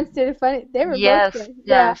Jennifer Lawrence did it funny. They were both good.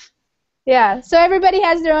 Yes. Yeah. So everybody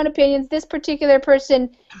has their own opinions. This particular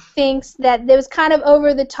person thinks that it was kind of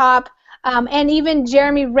over the top, and even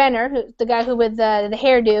Jeremy Renner, the guy who with the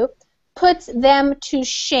hairdo, puts them to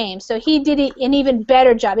shame. So he did an even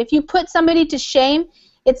better job. If you put somebody to shame,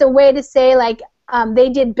 it's a way to say like they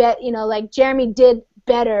did like Jeremy did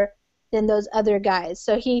better than those other guys.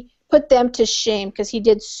 So he put them to shame because he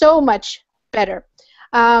did so much better.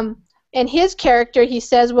 And his character, he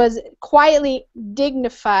says, was quietly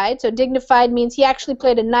dignified. So dignified means he actually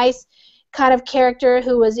played a nice kind of character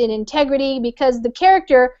who was in integrity, because the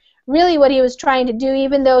character, really what he was trying to do,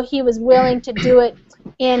 even though he was willing to do it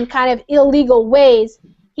in kind of illegal ways,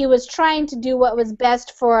 he was trying to do what was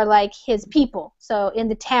best for like his people, so in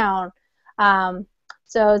the town.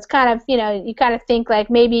 So it's kind of, you kind of think like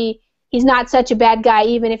maybe he's not such a bad guy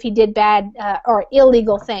even if he did bad or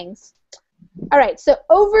illegal things. All right, so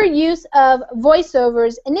overuse of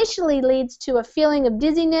voiceovers initially leads to a feeling of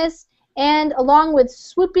dizziness, and along with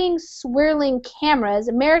swooping, swirling cameras,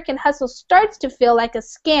 American Hustle starts to feel like a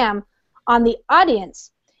scam on the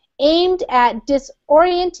audience, aimed at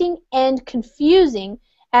disorienting and confusing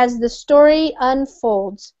as the story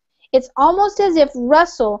unfolds. It's almost as if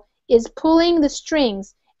Russell is pulling the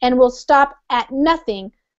strings and will stop at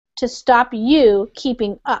nothing to stop you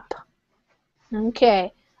keeping up.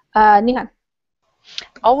 Okay, Nihan.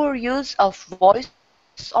 Our use of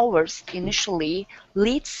voice-overs initially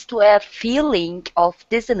leads to a feeling of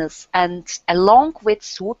dizziness, and along with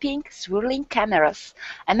swooping, swirling cameras,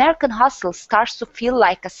 American Hustle starts to feel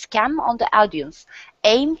like a scam on the audience,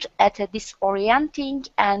 aimed at a disorienting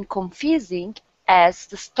and confusing as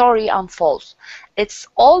the story unfolds. It's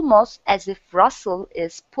almost as if Russell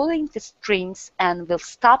is pulling the strings and will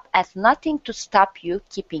stop at nothing to stop you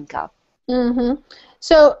keeping up.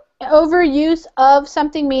 So overuse of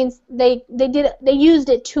something means they used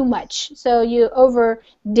it too much. So you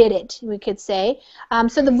overdid it, we could say.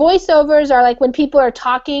 So the voiceovers are like when people are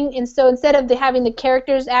talking, and so instead of having the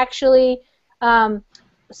characters actually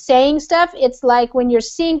saying stuff, it's like when you're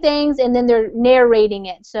seeing things and then they're narrating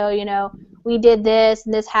it. So we did this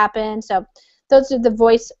and this happened. So those are the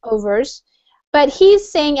voiceovers. But he's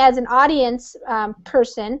saying, as an audience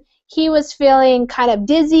person, he was feeling kind of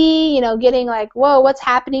dizzy, getting like, whoa, what's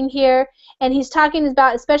happening here? And he's talking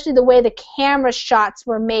about especially the way the camera shots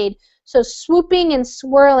were made. So swooping and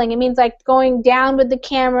swirling, it means like going down with the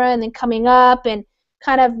camera and then coming up and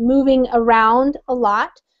kind of moving around a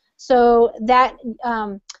lot. So that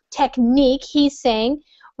technique, he's saying,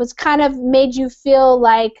 was kind of made you feel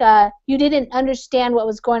like you didn't understand what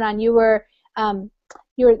was going on. You were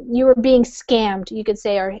being scammed, you could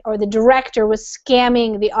say, or the director was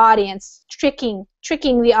scamming the audience, tricking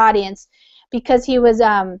the audience, because he was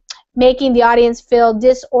making the audience feel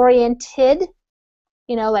disoriented,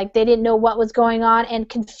 like they didn't know what was going on, and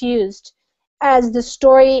confused as the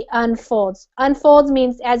story unfolds. Unfolds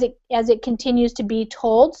means as it continues to be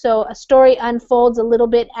told. So a story unfolds a little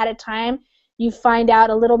bit at a time. You find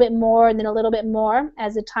out a little bit more and then a little bit more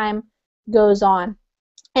as the time goes on.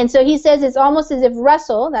 And so he says it's almost as if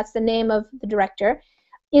Russell, that's the name of the director,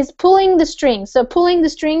 is pulling the strings. So pulling the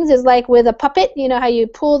strings is like with a puppet, you know how you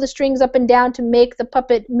pull the strings up and down to make the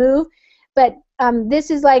puppet move, but this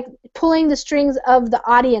is like pulling the strings of the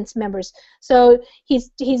audience members. So he's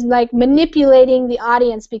like manipulating the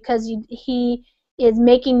audience because he is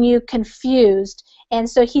making you confused. And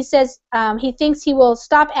so he says he thinks he will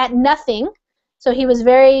stop at nothing. So he was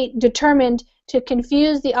very determined to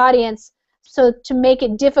confuse the audience, so to make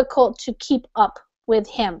it difficult to keep up with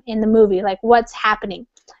him in the movie, like what's happening.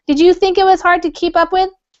 Did you think it was hard to keep up with,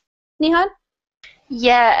 Nihan?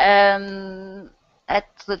 Yeah, at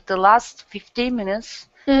the last 15 minutes,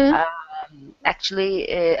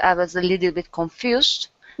 actually, I was a little bit confused,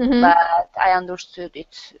 but I understood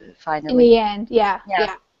it finally. In the end, yeah.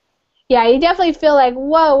 Yeah, you definitely feel like,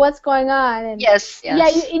 whoa, what's going on? And yes. Yeah,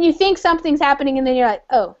 and you think something's happening, and then you're like,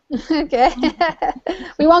 oh, okay.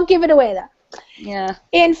 We won't give it away, though. Yeah.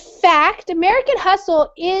 In fact, American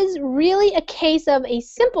Hustle is really a case of a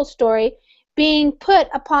simple story being put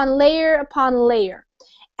upon layer.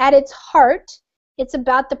 At its heart, it's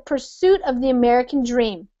about the pursuit of the American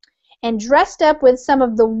dream, and dressed up with some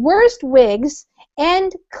of the worst wigs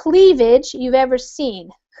and cleavage you've ever seen.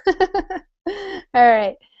 All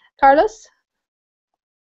right. Carlos,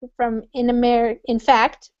 from In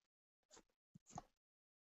Fact.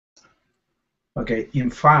 Okay,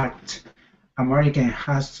 in fact, American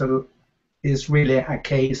Hustle is really a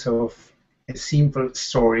case of a simple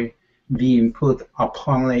story being put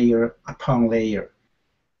upon layer,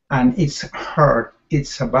 and its heart,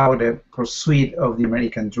 it's about the pursuit of the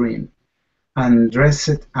American dream, and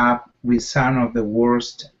dressed up with some of the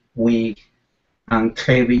worst wig and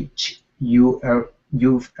cleavage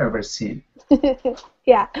you've ever seen.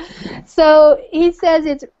 Yeah. So he says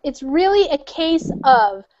it's really a case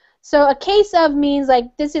of. So a case of means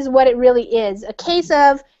like this is what it really is. A case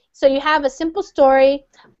of, so you have a simple story,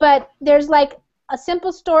 but there's like a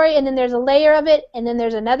simple story, and then there's a layer of it, and then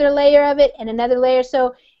there's another layer of it, and another layer.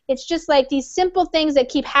 So it's just like these simple things that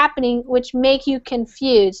keep happening which make you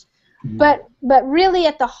confused. But really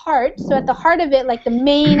at the heart, so at the heart of it, like the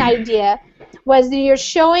main idea was that you're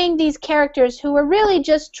showing these characters who were really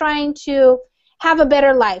just trying to have a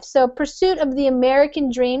better life. So pursuit of the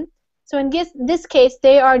American dream. So in this case,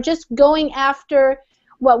 they are just going after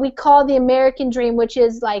what we call the American dream, which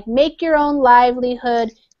is like make your own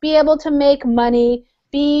livelihood, be able to make money,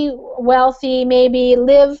 be wealthy, maybe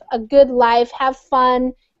live a good life, have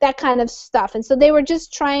fun, that kind of stuff. And so they were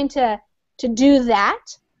just trying to do that.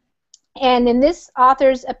 And in this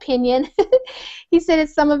author's opinion, he said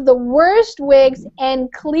it's some of the worst wigs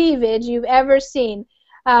and cleavage you've ever seen,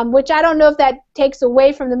 which I don't know if that takes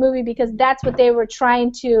away from the movie because that's what they were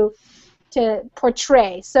trying to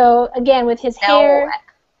portray. So again, with his hair.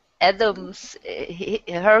 Adams,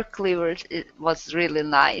 her cleavage was really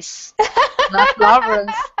nice. Not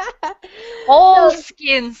Lawrence. All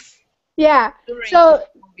skins. Yeah. So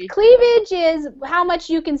cleavage is how much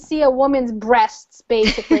you can see a woman's breasts,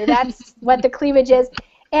 basically. That's what the cleavage is.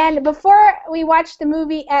 And before we watched the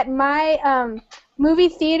movie at my movie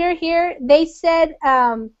theater here, they said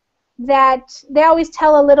that they always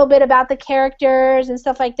tell a little bit about the characters and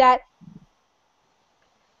stuff like that.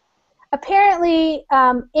 Apparently,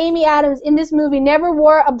 Amy Adams in this movie never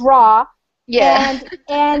wore a bra. Yeah.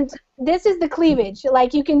 And this is the cleavage.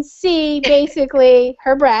 Like you can see basically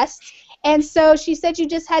her breasts. And so she said you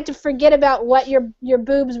just had to forget about what your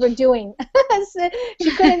boobs were doing. So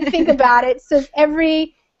she couldn't think about it. So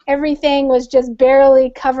everything was just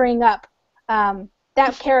barely covering up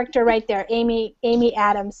that character right there, Amy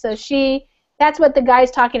Adams. So that's what the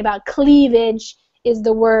guy's talking about. Cleavage is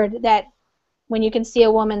the word that when you can see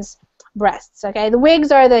a woman's breasts. Okay, the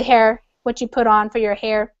wigs are the hair, what you put on for your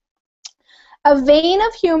hair. A vein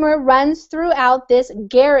of humor runs throughout this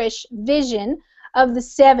garish vision of the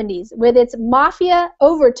 70s with its mafia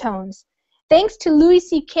overtones, thanks to Louis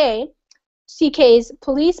C.K.'s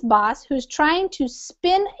police boss who's trying to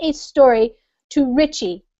spin a story to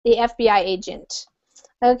Richie, the FBI agent.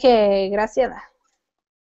 Okay, Graciela.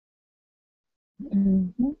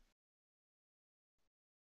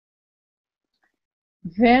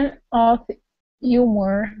 Vein of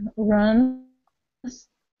humor runs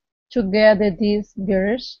together this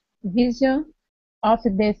garish vision of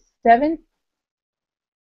the 70s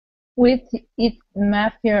with its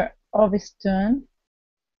mafia overtone,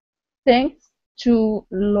 thanks to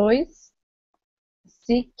Louis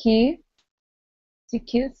C.K.'s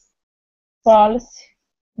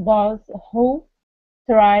boss who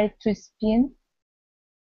tried to spin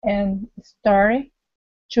a story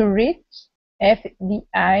to reach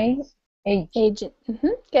FBI agent.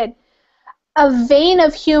 Good. a vein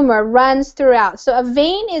of humor runs throughout. So a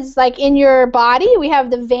vein is like in your body. We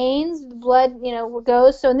have the veins, the blood,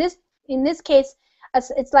 goes. So in this case,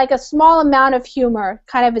 it's like a small amount of humor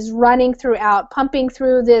kind of is running throughout, pumping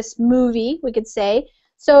through this movie, we could say.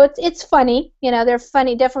 So it's funny. They're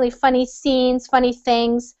funny, definitely funny scenes, funny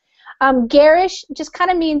things. Garish just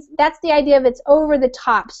kind of means, that's the idea of it's over the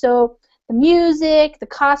top. So the music, the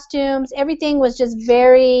costumes, everything was just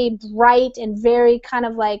very bright and very kind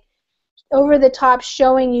of like over the top,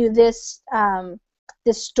 showing you this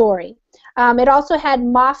this story. It also had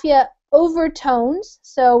mafia overtones.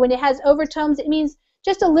 So when it has overtones, it means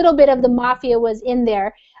just a little bit of the mafia was in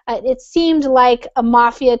there. It seemed like a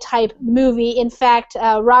mafia type movie. In fact,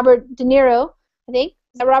 Robert De Niro, I think,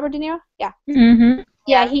 is that Robert De Niro? Yeah. Mm-hmm.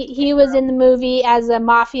 Yeah, he was in the movie as a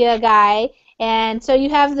mafia guy, and so you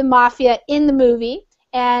have the mafia in the movie,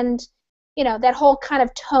 and that whole kind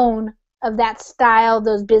of tone of that style,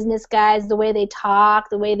 those business guys, the way they talk,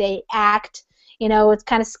 the way they act, it's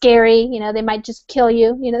kind of scary, they might just kill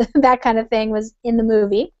you, that kind of thing was in the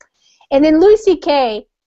movie. And then Louis C.K.,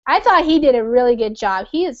 I thought he did a really good job.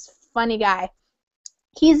 He is a funny guy.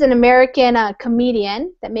 He's an American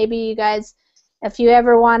comedian that maybe you guys, if you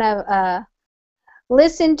ever want to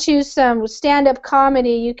listen to some stand-up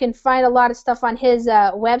comedy, you can find a lot of stuff on his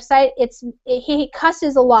website. He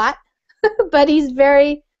cusses a lot, but he's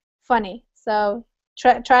very funny. So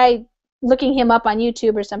try looking him up on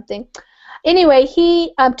YouTube or something. Anyway,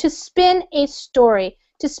 to spin a story.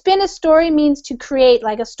 To spin a story means to create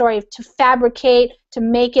like a story, to fabricate, to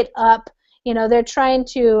make it up. They're trying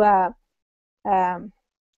to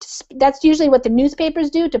that's usually what the newspapers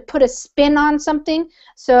do, to put a spin on something.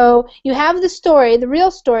 So you have the story, the real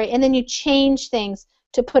story, and then you change things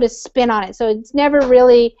to put a spin on it. So it's never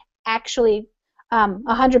really actually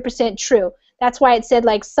 100% true. That's why it said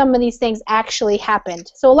like some of these things actually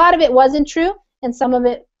happened. So a lot of it wasn't true, and some of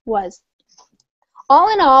it was.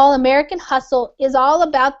 All in all, American Hustle is all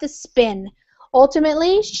about the spin.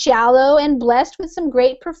 Ultimately, shallow and blessed with some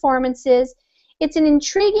great performances, it's an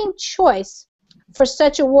intriguing choice for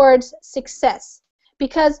such a word's success,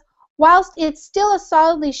 because whilst it's still a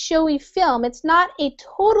solidly showy film, it's not a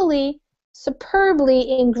totally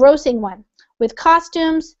superbly engrossing one, with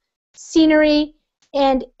costumes, scenery,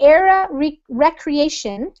 and era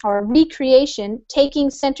recreation taking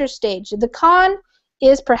center stage. The con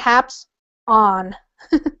is perhaps on.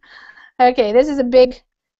 Okay, this is a big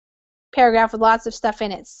paragraph with lots of stuff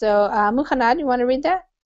in it. So, Muhannad, you want to read that?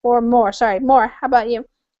 Or more? Sorry, more. How about you?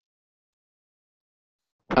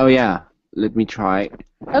 Oh yeah, let me try.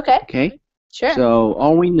 Okay. Okay. Sure. So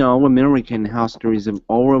all we know, American Hustle is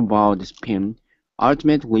all about the spin.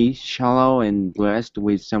 Ultimately, shallow and blessed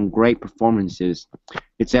with some great performances.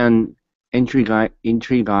 It's an intriguing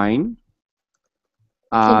choice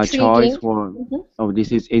for. Oh,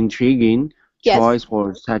 this is intriguing. Yes. Choice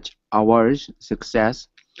for such hours success,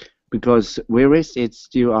 because whereas it's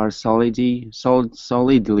still a solidly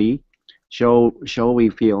showy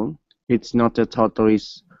film, it's not a totally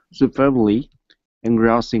superbly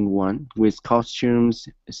engrossing one, with costumes,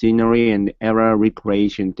 scenery, and era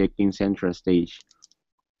recreation taking central stage.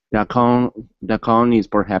 The con is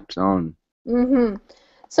perhaps on.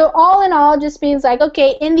 So all in all just means like,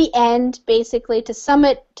 okay, in the end, basically, to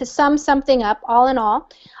sum something up, all in all,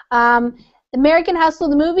 American Hustle,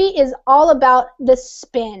 the movie, is all about the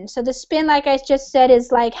spin. So the spin, like I just said,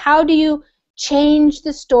 is like, how do you change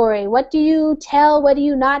the story? What do you tell? What do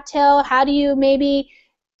you not tell? How do you maybe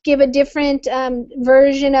give a different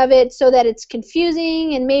version of it so that it's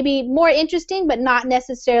confusing and maybe more interesting, but not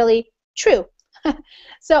necessarily true?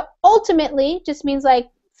 So ultimately just means like,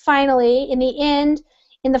 finally, in the end,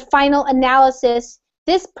 in the final analysis,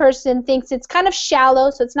 this person thinks it's kind of shallow,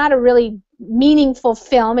 so it's not a really meaningful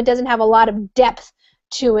film. It doesn't have a lot of depth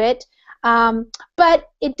to it, but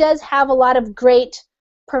it does have a lot of great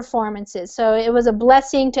performances. So it was a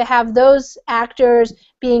blessing to have those actors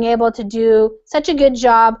being able to do such a good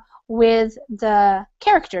job with the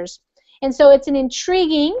characters. And so it's an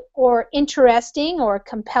intriguing or interesting or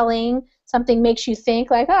compelling, something makes you think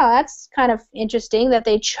like, oh, that's kind of interesting that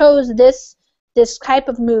they chose this type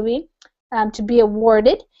of movie to be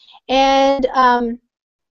awarded. And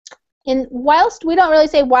whilst, we don't really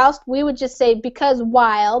say whilst, we would just say because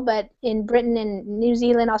while, but in Britain and New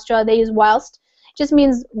Zealand, Australia, they use whilst. It just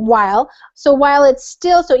means while. So while it's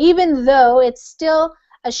still, so even though it's still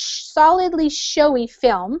a solidly showy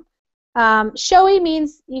film, showy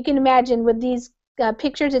means, you can imagine with these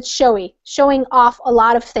pictures, it's showy, showing off a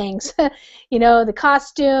lot of things. The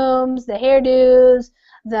costumes, the hairdos,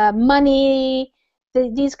 the money,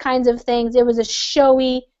 these kinds of things. It was a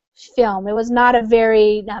showy film. It was not a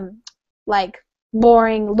very like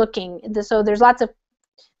boring looking. So there's lots of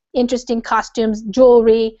interesting costumes,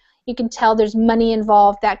 jewelry. You can tell there's money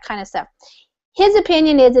involved, that kind of stuff. His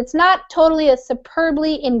opinion is it's not totally a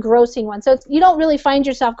superbly engrossing one. So you don't really find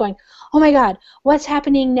yourself going, oh my God, what's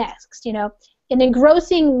happening next? You know, an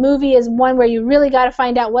engrossing movie is one where you really got to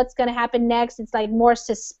find out what's going to happen next. It's like more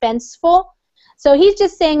suspenseful. So he's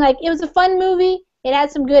just saying like it was a fun movie. It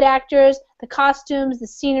had some good actors, the costumes, the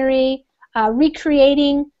scenery,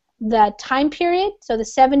 recreating the time period, so the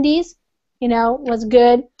 70s, you know, was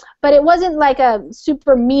good. But it wasn't like a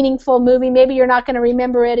super meaningful movie. Maybe you're not going to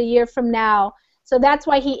remember it a year from now. So that's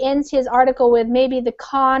why he ends his article with maybe the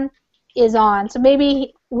con is on. So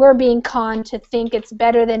maybe we're being conned to think it's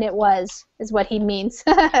better than it was, is what he means.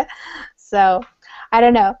 So I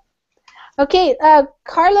don't know. Okay,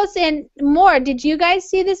 Carlos and Moore, did you guys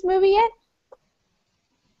see this movie yet?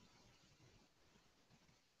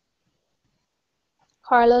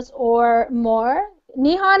 Carlos or Moore?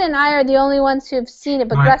 Nihan and I are the only ones who've seen it,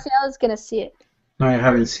 but Graciela's going to see it. No, I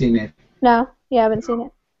haven't seen it. No, you haven't seen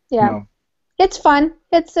it. Yeah. No. It's fun.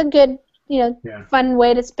 It's a good, you know, fun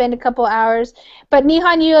way to spend a couple hours. But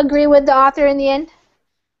Nihan, you agree with the author in the end?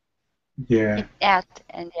 Yeah.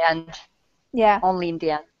 In the end. Yeah. Only in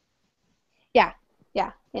the end.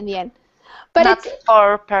 Yeah, in the end. But not it's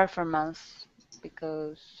for performance,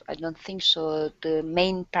 because I don't think so. The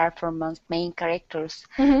main characters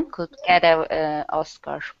could get an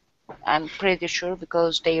Oscar. I'm pretty sure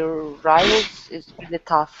because their rivals is really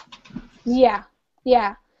tough. Yeah.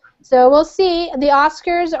 So we'll see. The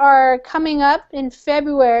Oscars are coming up in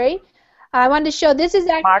February. I wanted to show this is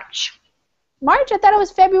actually March. I thought it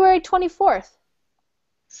was February 24th.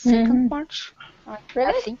 2nd March.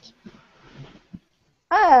 Really? I think.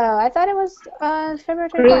 Oh, I thought it was February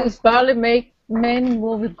 24th. Chris Farley make many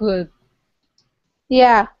movies good.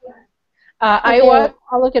 Yeah. Okay,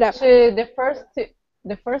 I'll look it up. The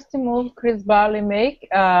first movie Chris Farley make,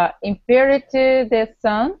 Imperative the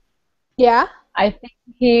Sun. Yeah. I think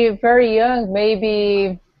he very young,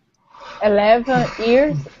 maybe 11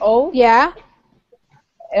 years old. Yeah.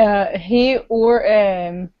 He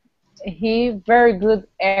very good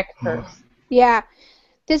actors. Yeah.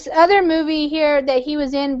 This other movie here that he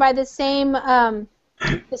was in by the same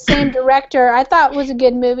director, I thought was a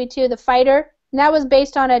good movie too, The Fighter. And that was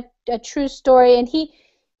based on a true story. And he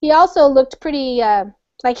also looked pretty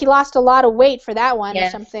like he lost a lot of weight for that one or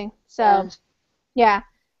something. So yeah.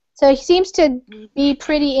 So he seems to be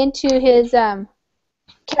pretty into his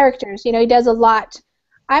characters. You know, he does a lot.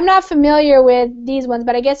 I'm not familiar with these ones,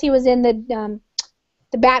 but I guess he was in the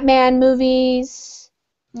Batman movies.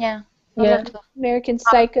 Yeah. American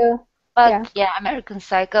Psycho. But American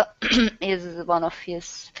Psycho is one of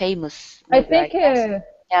his famous movies. I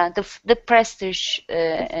think. The Prestige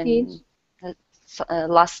in the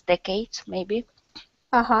last decade, maybe.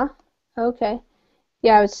 Okay.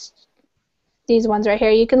 Yeah, it's these ones right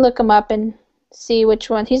here. You can look them up and see which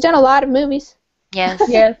one. He's done a lot of movies. Yes.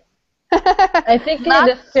 Yes. I think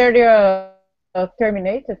the stereo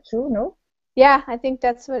Terminator too. No. Yeah, I think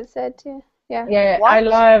that's what it said too. Yeah. Yeah, what? I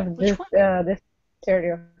love this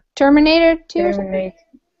stereo. Terminator 2 or something? Terminator.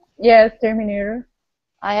 Yes, Terminator.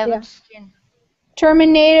 I haven't seen.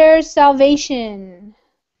 Terminator Salvation.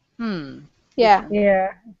 Yeah.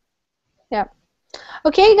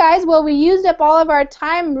 Okay, guys. Well, we used up all of our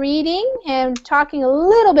time reading and talking a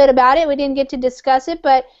little bit about it. We didn't get to discuss it,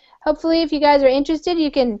 but hopefully if you guys are interested,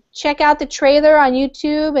 you can check out the trailer on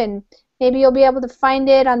YouTube, and maybe you'll be able to find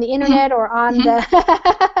it on the internet or on the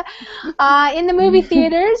in the movie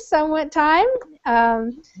theaters sometime.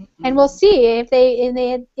 And we'll see if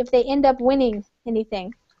they end up winning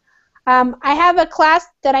anything. I have a class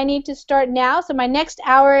that I need to start now, so my next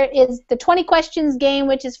hour is the 20 questions game,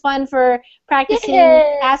 which is fun for practicing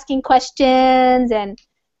asking questions and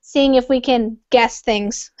seeing if we can guess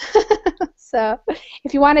things. So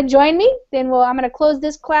if you want to join me, then I'm going to close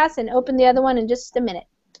this class and open the other one in just a minute.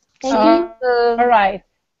 Thank you. All right.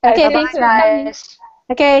 Okay, Bye-bye, thanks for coming. guys.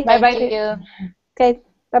 Okay. Bye-bye. Thank you. Okay,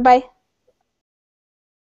 bye-bye.